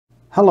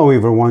Hello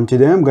everyone,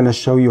 today I'm going to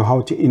show you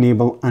how to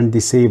enable and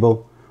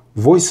disable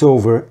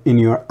VoiceOver in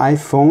your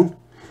iPhone.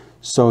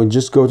 So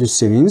just go to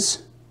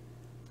Settings,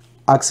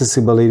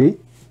 Accessibility,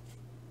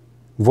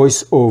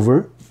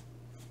 VoiceOver,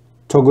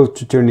 toggle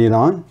to turn it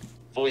on.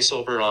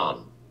 VoiceOver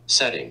on,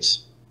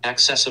 Settings,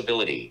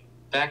 Accessibility,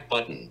 back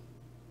button.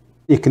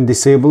 You can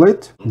disable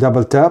it,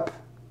 double tap,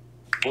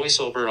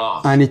 VoiceOver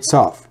off. and it's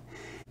off.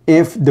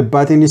 If the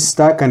button is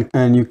stuck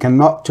and you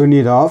cannot turn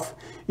it off,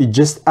 you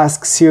just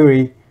ask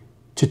Siri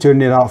to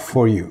turn it off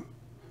for you.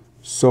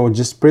 So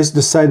just press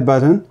the side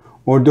button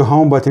or the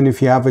home button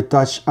if you have a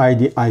Touch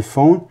ID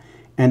iPhone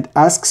and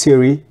ask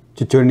Siri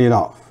to turn it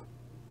off.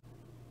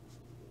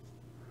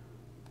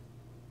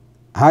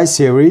 Hi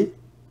Siri,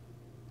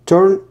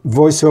 turn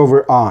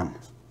VoiceOver on.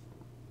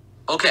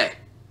 Okay,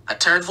 I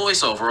turned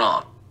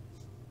VoiceOver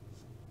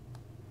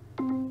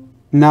on.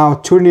 Now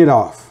turn it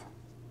off.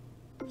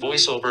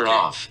 VoiceOver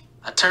off.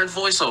 I turned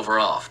VoiceOver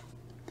off.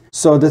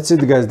 So that's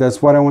it guys,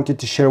 that's what I wanted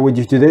to share with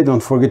you today. Don't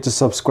forget to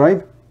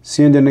subscribe.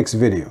 See you in the next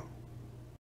video.